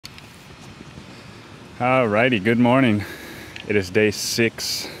Alrighty, good morning. It is day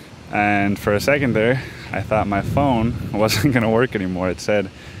 6, and for a second there, I thought my phone wasn't gonna work anymore. It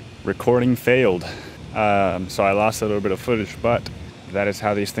said recording failed. So I lost a little bit of footage, but that is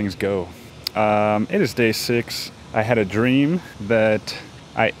how these things go. It is day 6. I had a dream that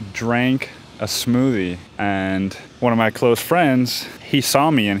I drank a smoothie, and one of my close friends, he saw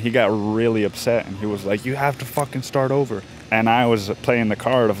me and he got really upset, and he was like, "You have to fucking start over." And I was playing the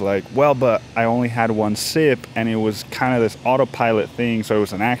card of like, well, but I only had one sip, and it was kind of this autopilot thing, so it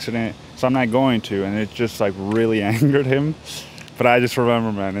was an accident, so I'm not going to. And it just like really angered him. But I just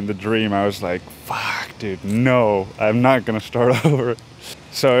remember, man, in the dream, I was like, fuck, dude, no, I'm not gonna start over.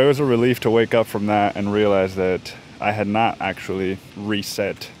 So it was a relief to wake up from that and realize that I had not actually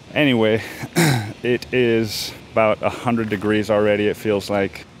reset. Anyway, it is about 100 degrees already, it feels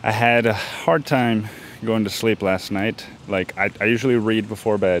like. I had a hard time going to sleep last night. Like, I usually read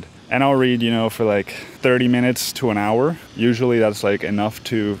before bed, and I'll read, for like 30 minutes to an hour. Usually that's like enough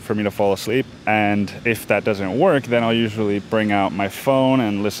for me to fall asleep. And if that doesn't work, then I'll usually bring out my phone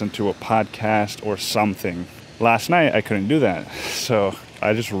and listen to a podcast or something. Last night I couldn't do that, so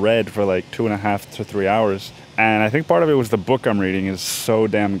I just read for like 2.5 to 3 hours. And I think part of it was the book I'm reading is so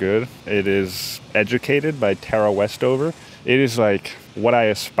damn good. It is Educated by Tara Westover. It is like what I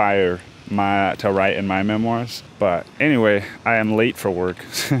aspire to write in my memoirs. But anyway, I am late for work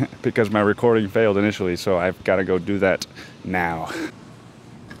because my recording failed initially, so I've got to go do that now.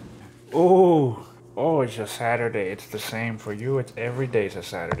 Oh, it's a Saturday. It's the same for you. It's every day's a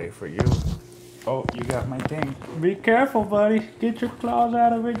Saturday for you. Oh, you got my thing. Be careful, buddy. Get your claws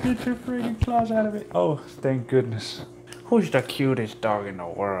out of it. Get your freaking claws out of it. Oh, thank goodness. Who's the cutest dog in the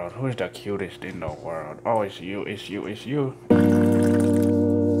world? Who's the cutest in the world? Oh, it's you, it's you, it's you.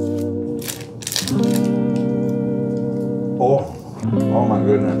 Oh my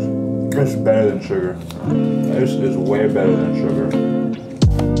goodness. It's better than sugar. This is way better than sugar.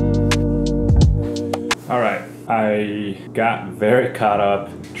 Alright, I got very caught up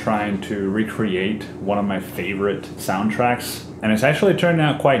trying to recreate one of my favorite soundtracks, and it's actually turned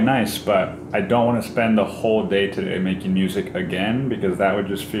out quite nice, but I don't want to spend the whole day today making music again, because that would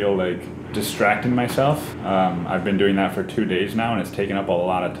just feel like distracting myself. I've been doing that for 2 days now, and it's taken up a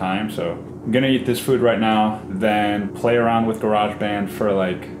lot of time, so I'm gonna eat this food right now, then play around with GarageBand for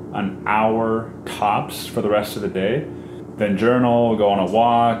like an hour tops for the rest of the day, then journal, go on a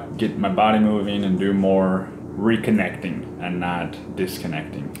walk, get my body moving, and do more reconnecting and not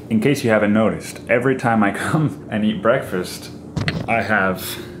disconnecting. In case you haven't noticed, every time I come and eat breakfast, I have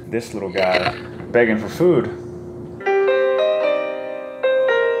this little guy begging for food.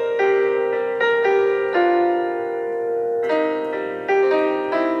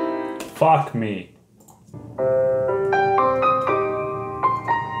 Fuck me.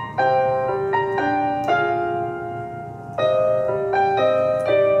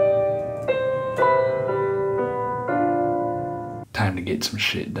 Time to get some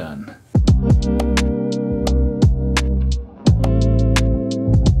shit done.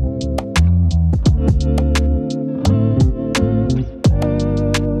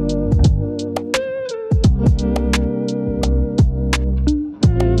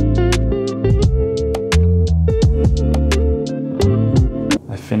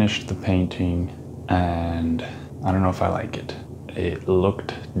 I finished the painting, and I don't know if I like it. It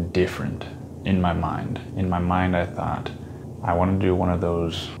looked different in my mind. In my mind, I thought, I want to do one of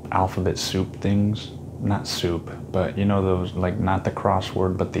those alphabet soup things. Not soup, but those, like, not the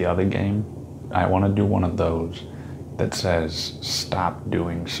crossword, but the other game. I want to do one of those that says, stop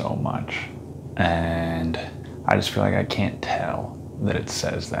doing so much. And I just feel like I can't tell that it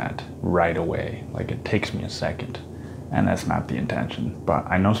says that right away. Like, it takes me a second. And that's not the intention. But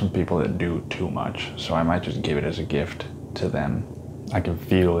I know some people that do too much, so I might just give it as a gift to them. I can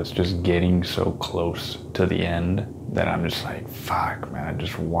feel it's just getting so close to the end that I'm just like, fuck, man, I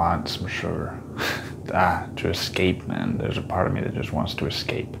just want some sugar. To escape, man. There's a part of me that just wants to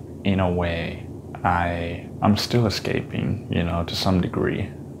escape. In a way, I'm still escaping, to some degree,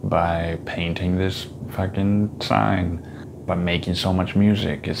 by painting this fucking sign, by making so much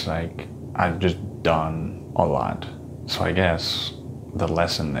music. It's like, I've just done a lot. So I guess the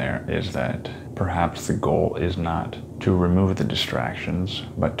lesson there is that perhaps the goal is not to remove the distractions,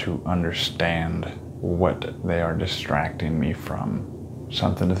 but to understand what they are distracting me from.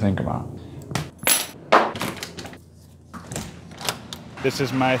 Something to think about. This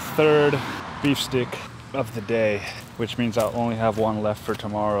is my 3rd beef stick of the day, which means I'll only have one left for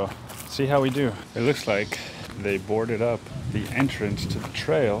tomorrow. See how we do. It looks like they boarded up the entrance to the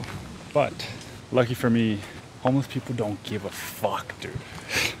trail, but lucky for me, homeless people don't give a fuck, dude.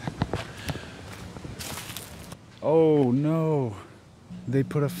 Oh no, they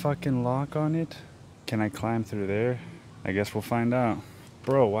put a fucking lock on it? Can I climb through there? I guess we'll find out.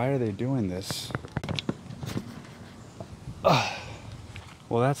 Bro, why are they doing this? Ugh.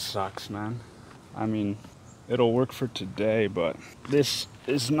 Well, that sucks, man. I mean, it'll work for today, but this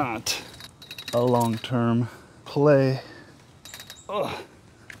is not a long-term play. Ugh.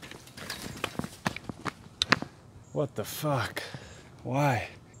 What the fuck? Why?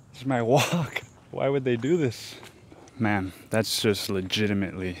 This is my walk. Why would they do this? Man, that's just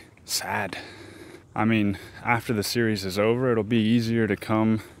legitimately sad. I mean, after the series is over, it'll be easier to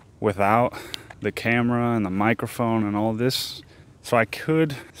come without the camera and the microphone and all this. So I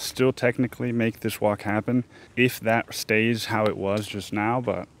could still technically make this walk happen if that stays how it was just now,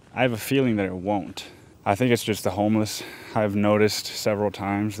 but I have a feeling that it won't. I think it's just the homeless. I've noticed several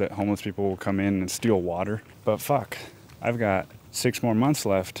times that homeless people will come in and steal water. But fuck, I've got 6 more months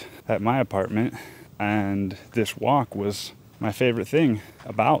left at my apartment, and this walk was my favorite thing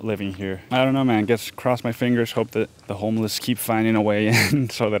about living here. I don't know, man. Guess cross my fingers, hope that the homeless keep finding a way in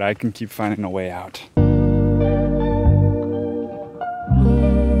so that I can keep finding a way out.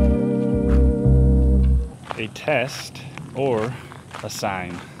 A test or a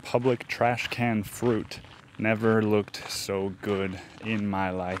sign. Public trash can fruit. Never looked so good in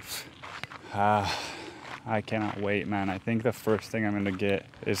my life. I cannot wait, man. I think the first thing I'm gonna get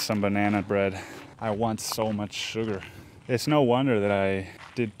is some banana bread. I want so much sugar. It's no wonder that I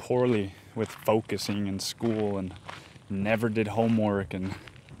did poorly with focusing in school and never did homework and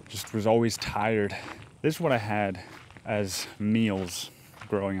just was always tired. This is what I had as meals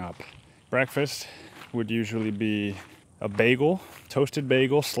growing up. Breakfast would usually be a bagel, toasted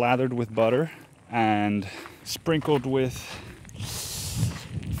bagel slathered with butter and sprinkled with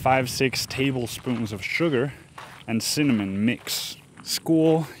 5-6 tablespoons of sugar and cinnamon mix.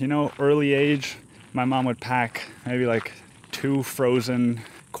 School, you know, early age, my mom would pack maybe like 2 frozen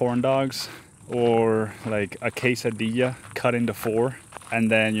corn dogs or like a quesadilla cut into 4. And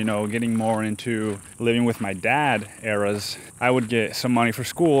then, you know, getting more into living with my dad eras, I would get some money for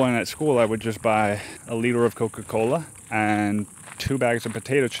school, and at school I would just buy a liter of Coca-Cola and 2 bags of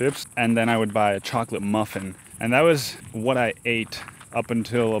potato chips, and then I would buy a chocolate muffin. And that was what I ate up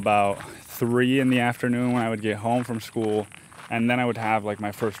until about 3 in the afternoon when I would get home from school. And then I would have like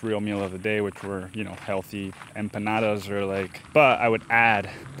my first real meal of the day, which were, you know, healthy empanadas or like, but I would add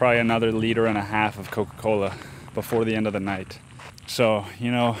probably another 1.5 liters of Coca-Cola before the end of the night. So,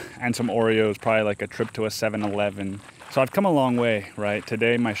 you know, and some Oreos, probably like a trip to a 7-Eleven. So I've come a long way, right?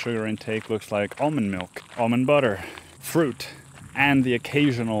 Today my sugar intake looks like almond milk, almond butter, fruit, and the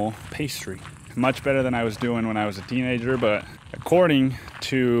occasional pastry. Much better than I was doing when I was a teenager, but according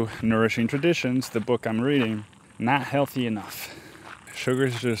to Nourishing Traditions, the book I'm reading, not healthy enough.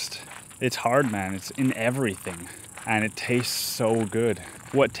 Sugar's just, it's hard, man. It's in everything, and it tastes so good.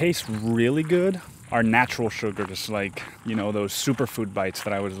 What tastes really good are natural sugars, like, you know, those superfood bites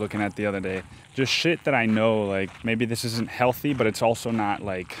that I was looking at the other day. Just shit that I know, like, maybe this isn't healthy, but it's also not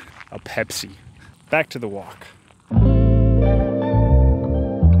like a Pepsi. Back to the walk.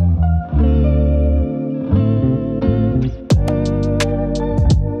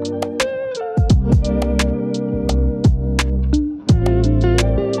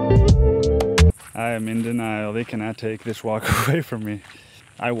 I am in denial. They cannot take this walk away from me.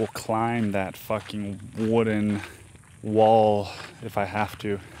 I will climb that fucking wooden wall if I have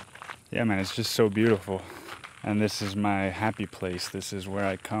to. Yeah, man, it's just so beautiful. And this is my happy place. This is where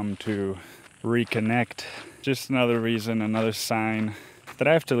I come to reconnect. Just another reason, another sign that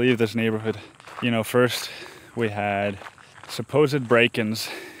I have to leave this neighborhood. You know, first we had supposed break-ins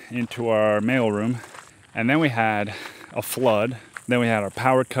into our mailroom, and then we had a flood. Then we had our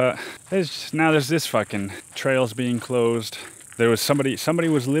power cut. Now there's this fucking trails being closed. There was somebody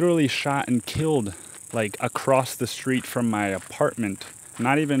was literally shot and killed like across the street from my apartment.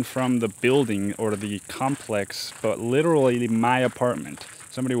 Not even from the building or the complex, but literally my apartment.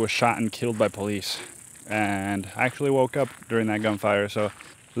 Somebody was shot and killed by police. And I actually woke up during that gunfire. So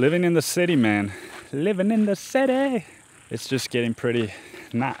living in the city, man. Living in the city. It's just getting pretty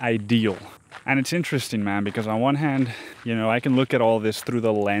not ideal. And it's interesting, man, because on one hand, you know, I can look at all this through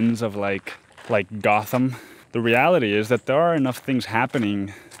the lens of like Gotham. The reality is that there are enough things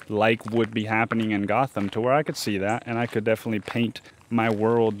happening like would be happening in Gotham to where I could see that, and I could definitely paint my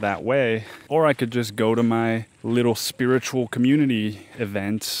world that way. Or I could just go to my little spiritual community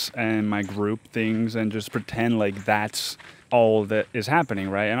events and my group things and just pretend like that's all that is happening,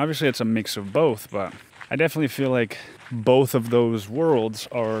 right? And obviously it's a mix of both, but I definitely feel like both of those worlds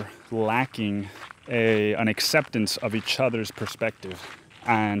are lacking an acceptance of each other's perspective.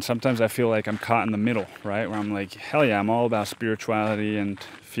 And sometimes I feel like I'm caught in the middle, right? Where I'm like, hell yeah, I'm all about spirituality and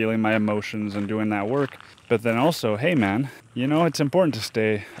feeling my emotions and doing that work. But then also, hey man, you know, it's important to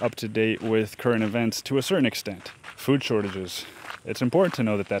stay up to date with current events to a certain extent. Food shortages. It's important to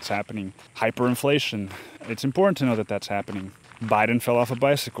know that that's happening. Hyperinflation. It's important to know that that's happening. Biden fell off a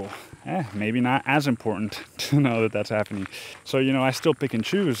bicycle. Maybe not as important to know that that's happening. So, you know, I still pick and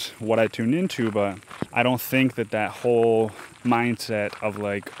choose what I tune into, but I don't think that that whole mindset of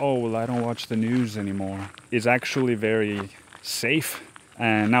like, oh, well, I don't watch the news anymore is actually very safe.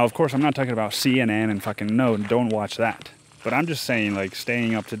 And now, of course, I'm not talking about CNN and fucking no, don't watch that. But I'm just saying, like,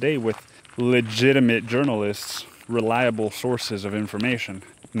 staying up to date with legitimate journalists, reliable sources of information.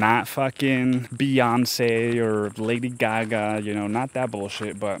 Not fucking Beyonce or Lady Gaga, you know, not that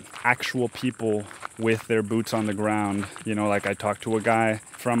bullshit, but actual people with their boots on the ground. You know, like I talked to a guy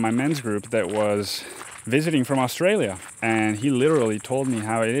from my men's group that was visiting from Australia, and he literally told me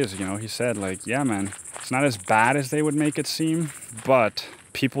how it is. You know, he said like, yeah, man, it's not as bad as they would make it seem, but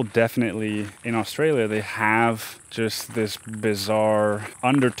people definitely in Australia, they have just this bizarre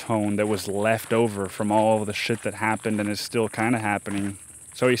undertone that was left over from all the shit that happened and is still kind of happening.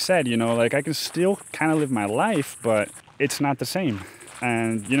 So he said, you know, like I can still kind of live my life, but it's not the same.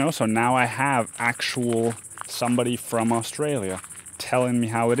 And, you know, so now I have actual somebody from Australia telling me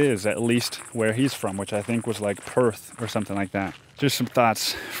how it is, at least where he's from, which I think was like Perth or something like that. Just some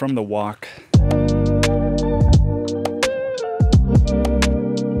thoughts from the walk.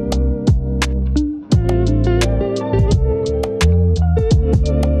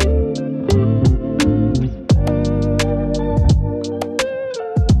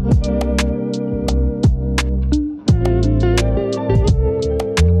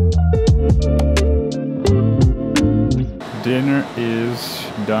 Dinner is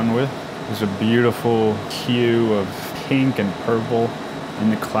done with. There's a beautiful hue of pink and purple in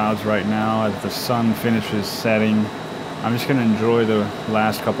the clouds right now as the sun finishes setting. I'm just gonna enjoy the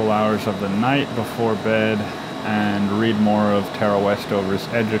last couple hours of the night before bed and read more of Tara Westover's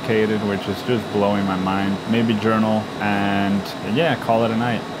Educated, which is just blowing my mind. Maybe journal and yeah, call it a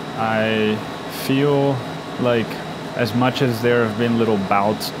night. I feel like as much as there have been little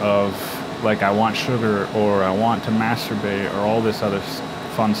bouts of like I want sugar or I want to masturbate or all this other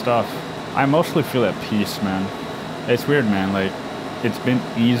fun stuff, I mostly feel at peace, man. It's weird, man. Like, it's been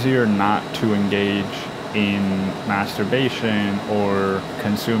easier not to engage in masturbation or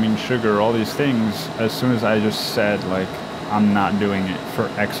consuming sugar, all these things, as soon as I just said, like, I'm not doing it for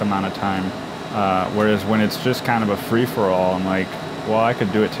X amount of time. Whereas when it's just kind of a free-for-all, I'm like, well, I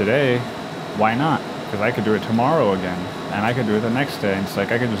could do it today. Why not? Because I could do it tomorrow again. And I could do it the next day. And it's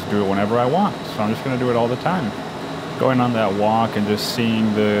like I could just do it whenever I want. So I'm just going to do it all the time. Going on that walk and just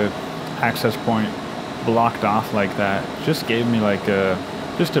seeing the access point blocked off like that just gave me like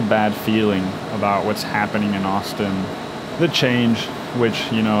just a bad feeling about what's happening in Austin. The change,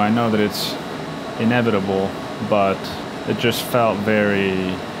 which, you know, I know that it's inevitable, but it just felt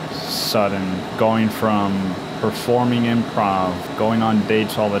very sudden. Going from performing improv, going on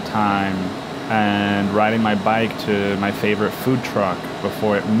dates all the time, and riding my bike to my favorite food truck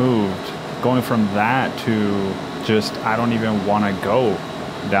before it moved. Going from that to just, I don't even want to go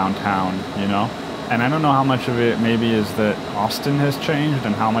downtown, you know? And I don't know how much of it maybe is that Austin has changed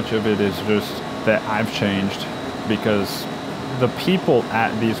and how much of it is just that I've changed, because the people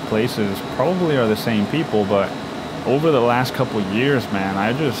at these places probably are the same people, but over the last couple years, man,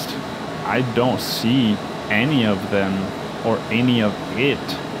 I don't see any of them or any of it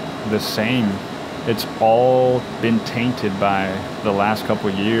the same. It's all been tainted by the last couple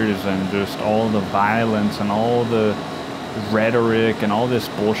of years and just all the violence and all the rhetoric and all this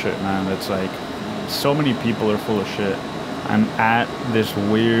bullshit, man. It's like so many people are full of shit. I'm at this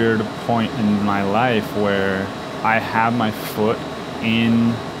weird point in my life where I have my foot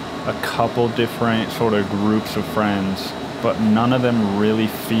in a couple different sort of groups of friends, but none of them really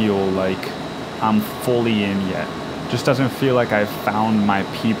feel like I'm fully in yet. Just doesn't feel like I've found my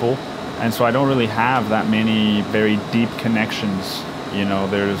people. And so I don't really have that many very deep connections. You know,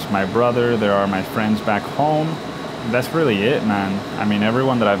 there's my brother, there are my friends back home. That's really it, man. I mean,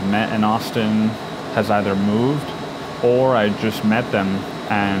 everyone that I've met in Austin has either moved or I just met them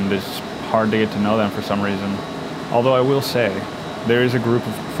and it's hard to get to know them for some reason. Although I will say, there is a group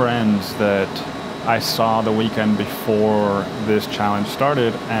of friends that I saw the weekend before this challenge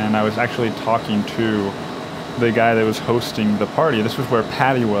started, and I was actually talking to the guy that was hosting the party. This was where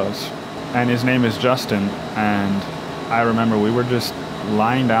Patty was, and his name is Justin. And I remember we were just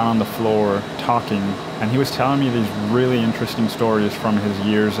lying down on the floor talking, and he was telling me these really interesting stories from his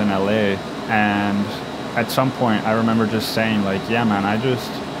years in LA. And at some point I remember just saying like, yeah, man,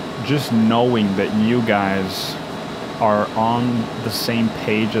 just knowing that you guys are on the same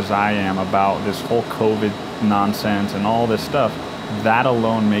page as I am about this whole COVID nonsense and all this stuff, that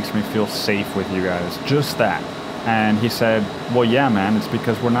alone makes me feel safe with you guys. Just that. And he said, well, yeah, man, it's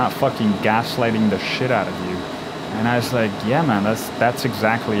because we're not fucking gaslighting the shit out of you. And I was like, yeah, man, that's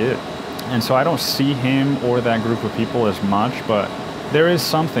exactly it. And so I don't see him or that group of people as much, but there is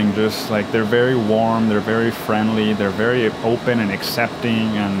something just like they're very warm, they're very friendly, they're very open and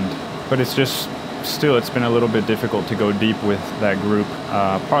accepting, but it's just still, it's been a little bit difficult to go deep with that group,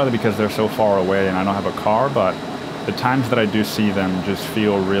 partly because they're so far away and I don't have a car, but the times that I do see them just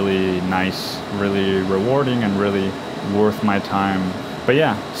feel really nice, really rewarding, and really worth my time. But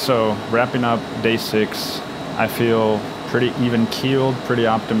yeah, so wrapping up day 6, I feel pretty even-keeled, pretty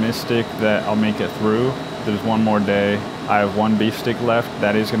optimistic that I'll make it through. There's one more day. I have 1 beef stick left.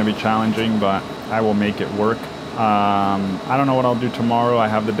 That is going to be challenging, but I will make it work. I don't know what I'll do tomorrow. I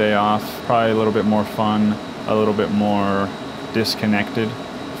have the day off. Probably a little bit more fun, a little bit more disconnected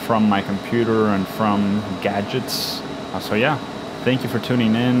from my computer and from gadgets. So yeah, thank you for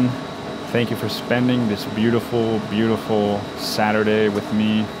tuning in. Thank you for spending this beautiful, beautiful Saturday with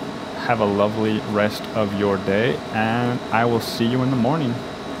me. Have a lovely rest of your day, and I will see you in the morning.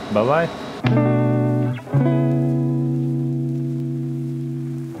 Bye-bye.